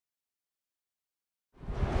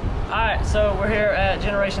Alright, so we're here at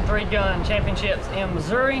Generation 3 Gun Championships in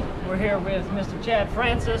Missouri. We're here with Mr. Chad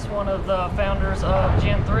Francis, one of the founders of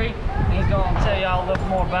Gen 3. And he's going to tell y'all a little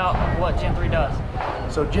more about what Gen 3 does.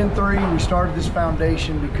 So Gen 3, we started this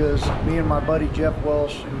foundation because me and my buddy Jeff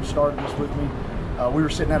Welsh, who started this with me, we were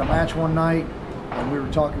sitting at a match one night and we were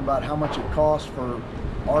talking about how much it costs for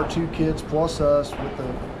our two kids plus us with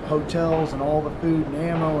the hotels and all the food and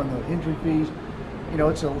ammo and the entry fees. You know,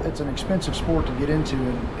 it's an expensive sport to get into,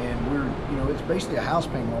 and we're, you know, it's basically a house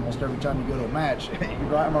payment almost every time you go to a match.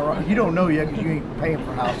 Am I right? You don't know yet because you ain't paying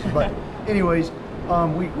for houses. But anyways,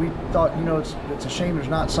 we thought, you know, it's a shame there's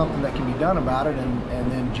not something that can be done about it. And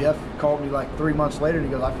then Jeff called me like 3 months later and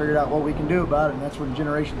he goes, I figured out what we can do about it, and that's when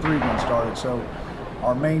Generation 3 got started. So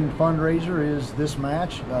our main fundraiser is this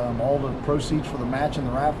match. All the proceeds for the match and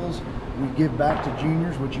the raffles we give back to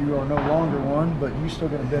juniors, which you are no longer one, but you still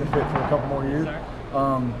going to benefit for a couple more years.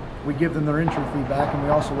 We give them their entry fee back, and we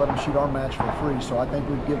also let them shoot our match for free. So I think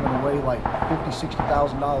we've given away like $50,000,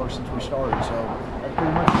 $60,000 since we started. So that's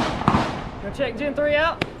pretty much it. Go check Gen 3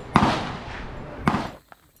 out.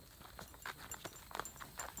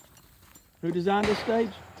 Who designed this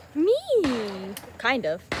stage? Me, kind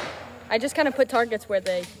of. I just kind of put targets where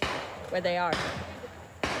they are.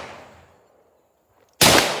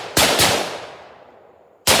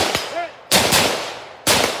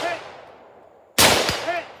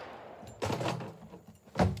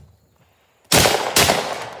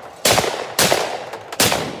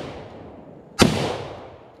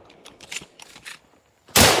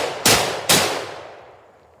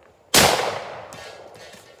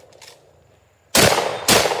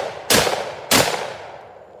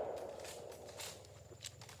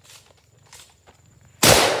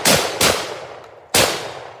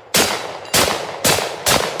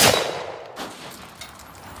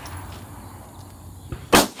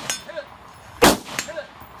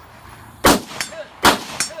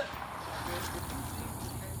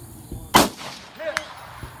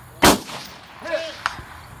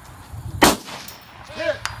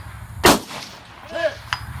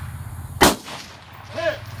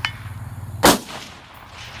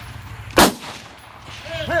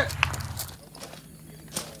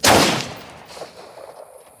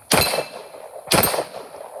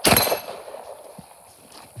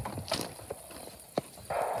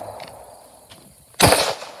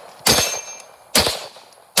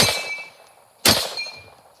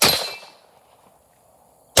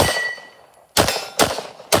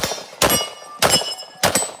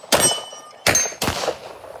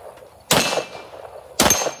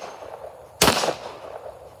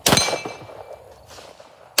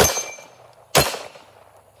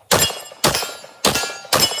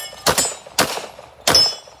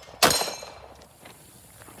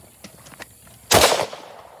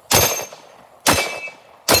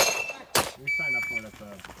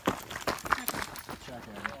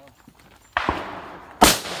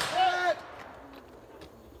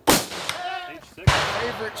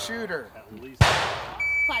 Favorite shooter? At least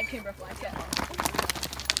 5 camber flies, yeah.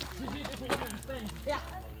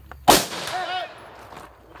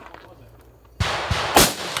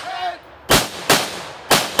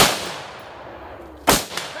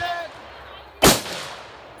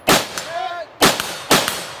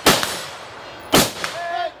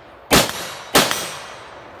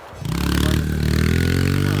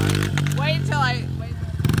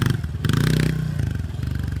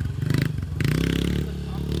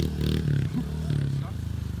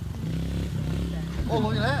 Oh,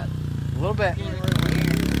 look at that. A little bit.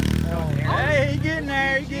 Hey, he's getting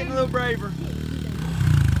there. He's getting a little braver.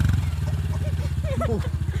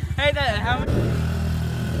 Hey, how much?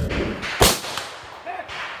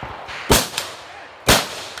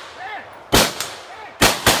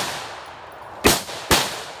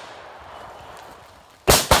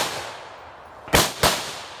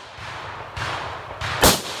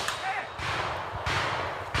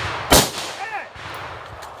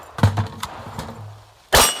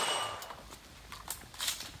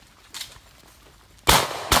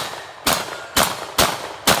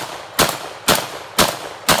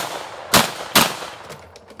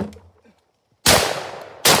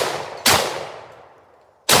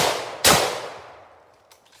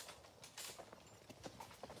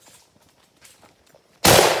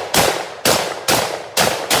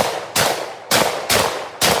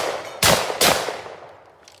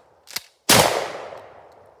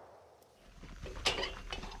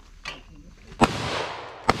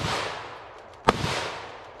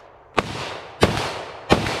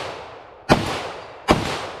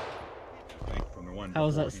 How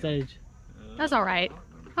was that stage? That was all right.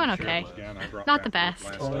 Went okay. Not the best.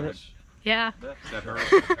 Yeah. Is that her? I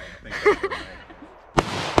think that's her.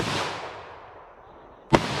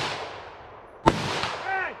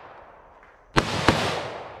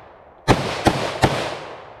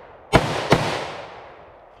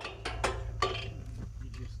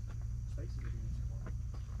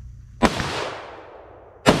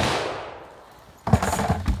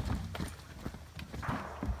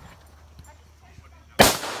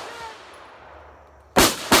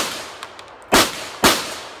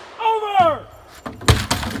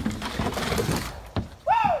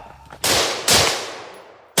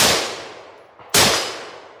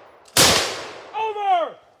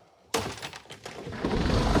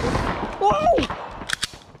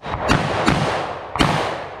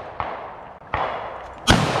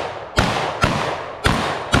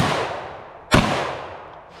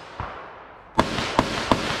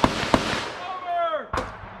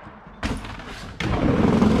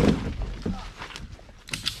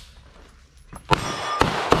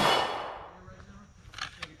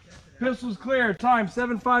 Pistols clear. Time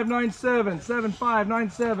 7597.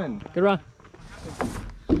 7597. Good run.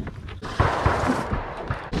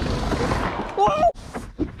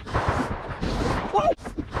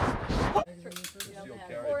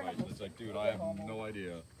 It's like, dude, I have no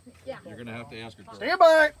idea. Yeah. You're gonna have to ask a girl. Stand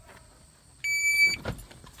by.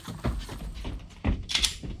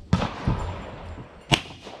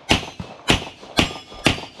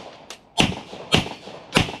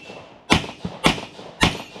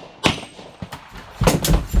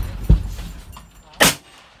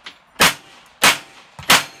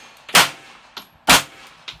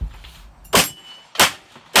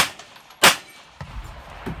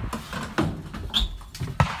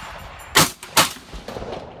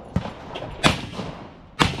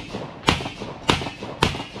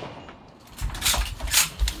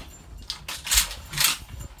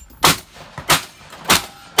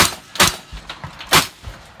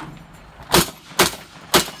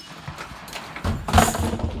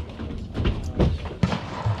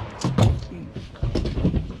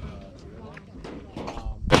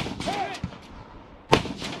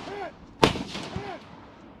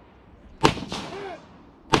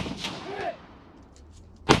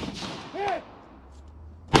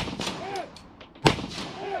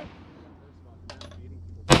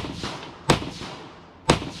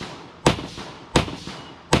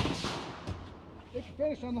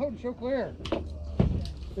 Finish on the hood and show clear.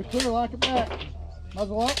 If clear, lock it back.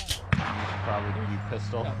 Muzzle up. Probably do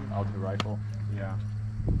pistol. I'll do rifle. Yeah.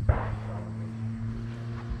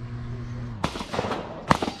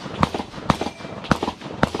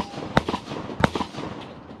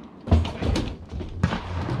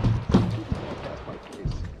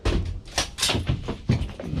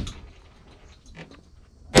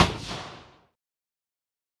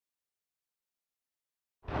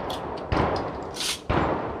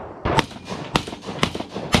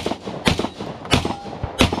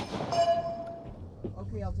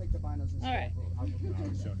 I'll take the binos. All right.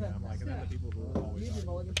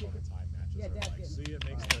 See, it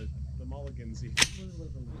makes the mulligans easy.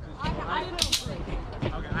 I didn't think.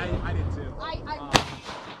 Okay, I did too.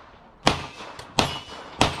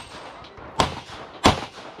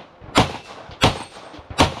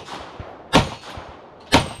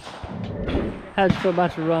 How'd you feel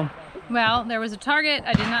about your run? Well, there was a target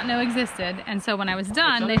I did not know existed, and so when I was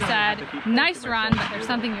done, they said, nice run, but there's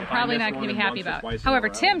something you're probably not going to be happy about. However,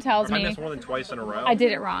 Tim tells me I missed more than twice in a row. I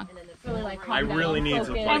did it wrong. I really need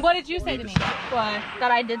to. And what did you say to me? What?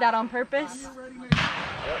 That I did that on purpose?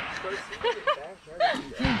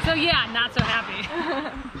 So yeah, not so happy.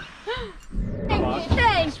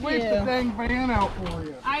 Thank you. Sweep the dang van out for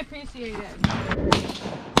you. I appreciate it.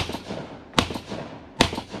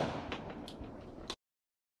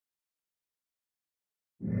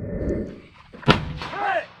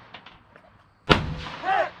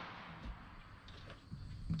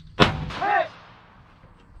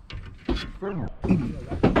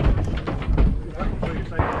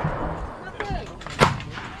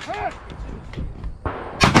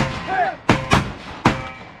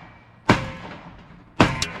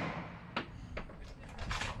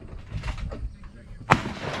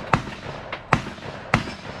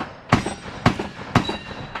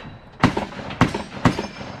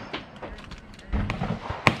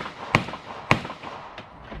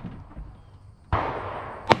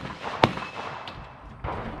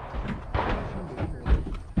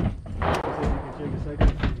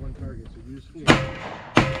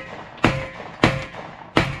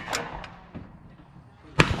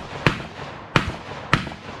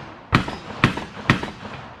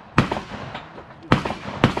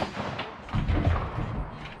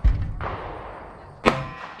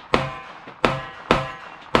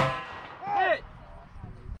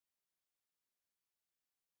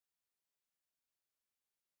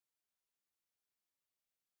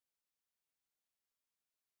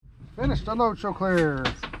 Finished. Unload. Show clear.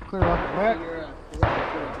 Clear off the back.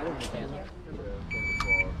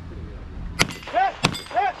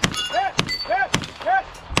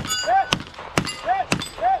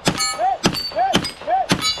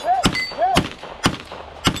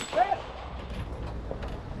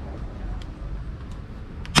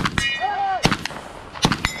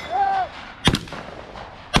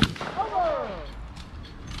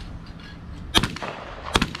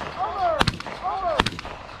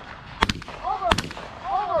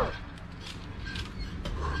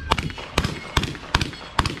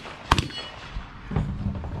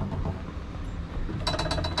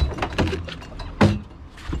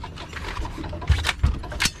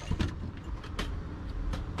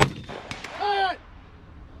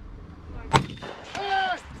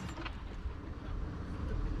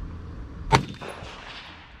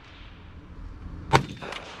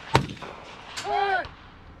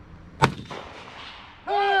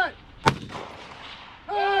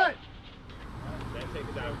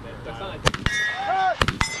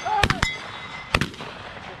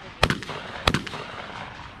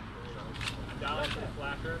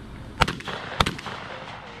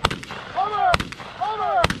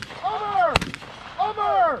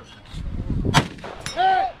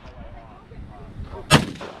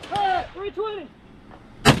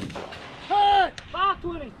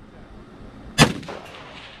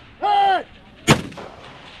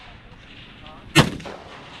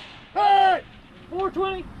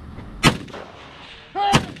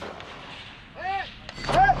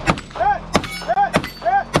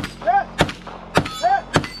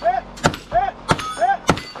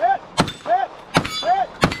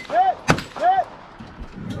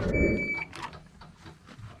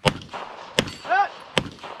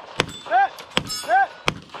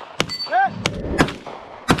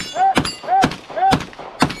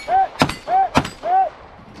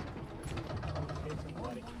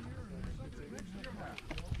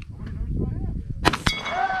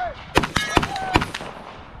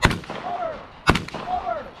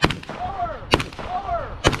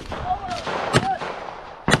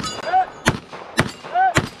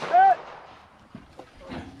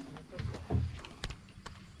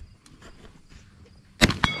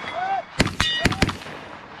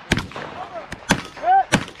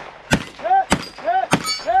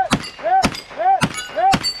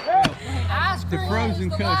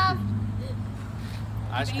 Custard.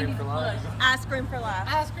 Ice cream for life. Ice cream for life.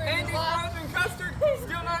 Ice cream for life. Frozen custard.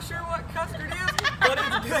 Still not sure what custard is, but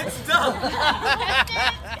it's good stuff.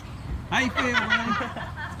 How you feel, man?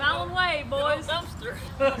 Smiling way, boys. Dumpster.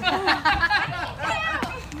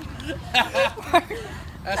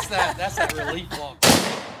 That's that relief walk.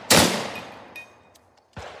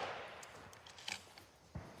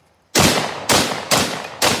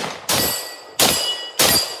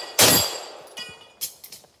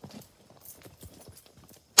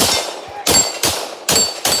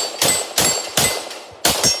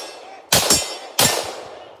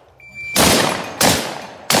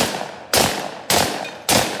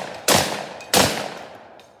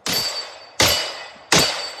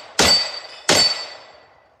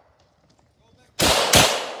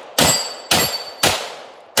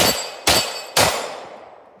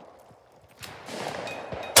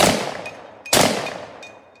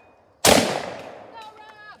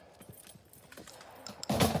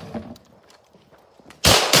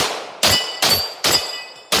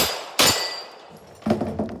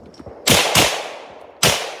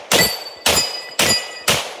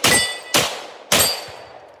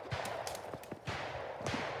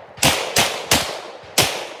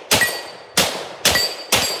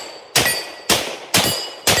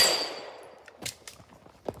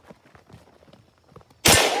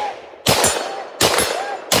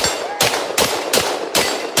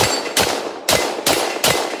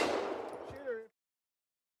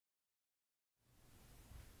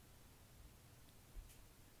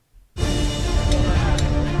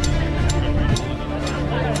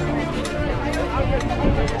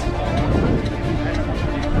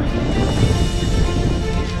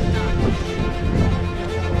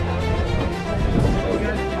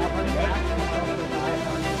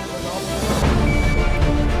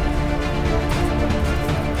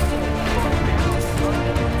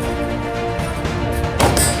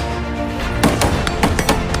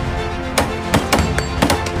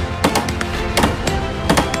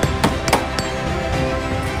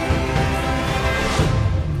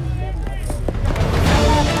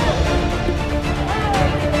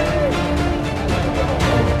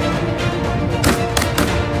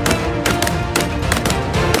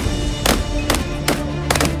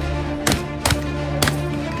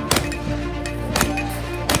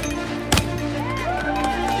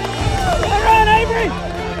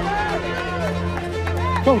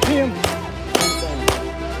 Go, Tim.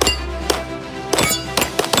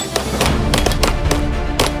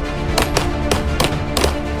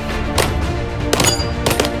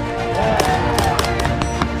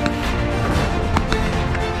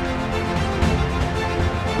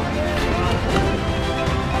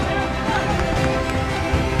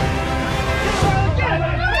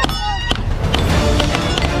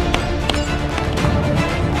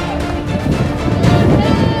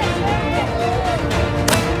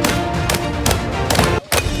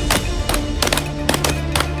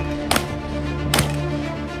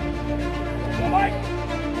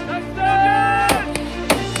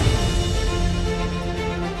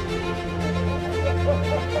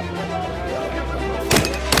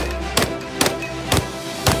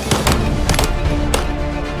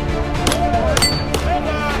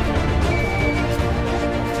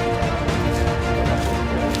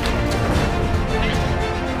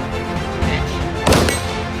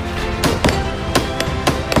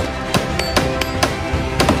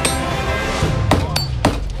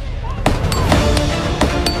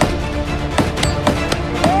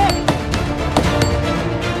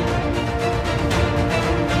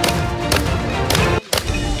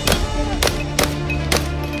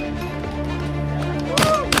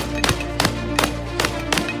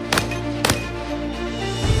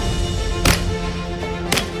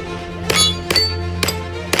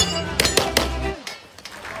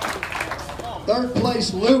 Third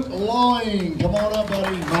place, Luke Loing. Come on up,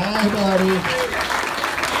 buddy. My buddy.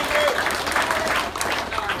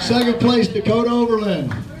 Second place, Dakota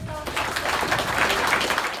Overland.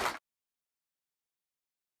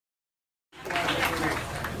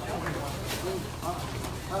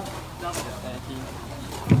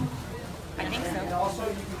 I think so. And also,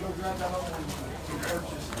 you can go grab that other one and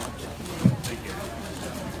purchase.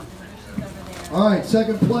 All right,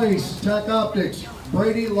 second place, Tech Optics,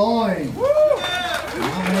 Brady Loing.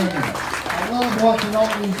 I love watching all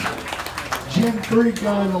these Gen 3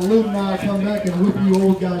 gun alumni come back and whip you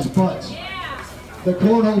old guys' butts. The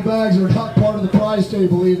cornhole bags are not part of the prize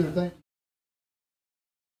table either. Thank you.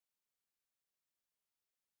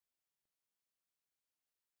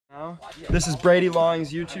 This is Brady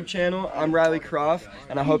Long's YouTube channel. I'm Riley Croft,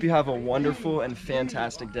 and I hope you have a wonderful and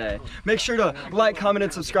fantastic day. Make sure to like, comment,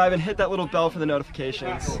 and subscribe, and hit that little bell for the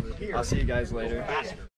notifications. I'll see you guys later.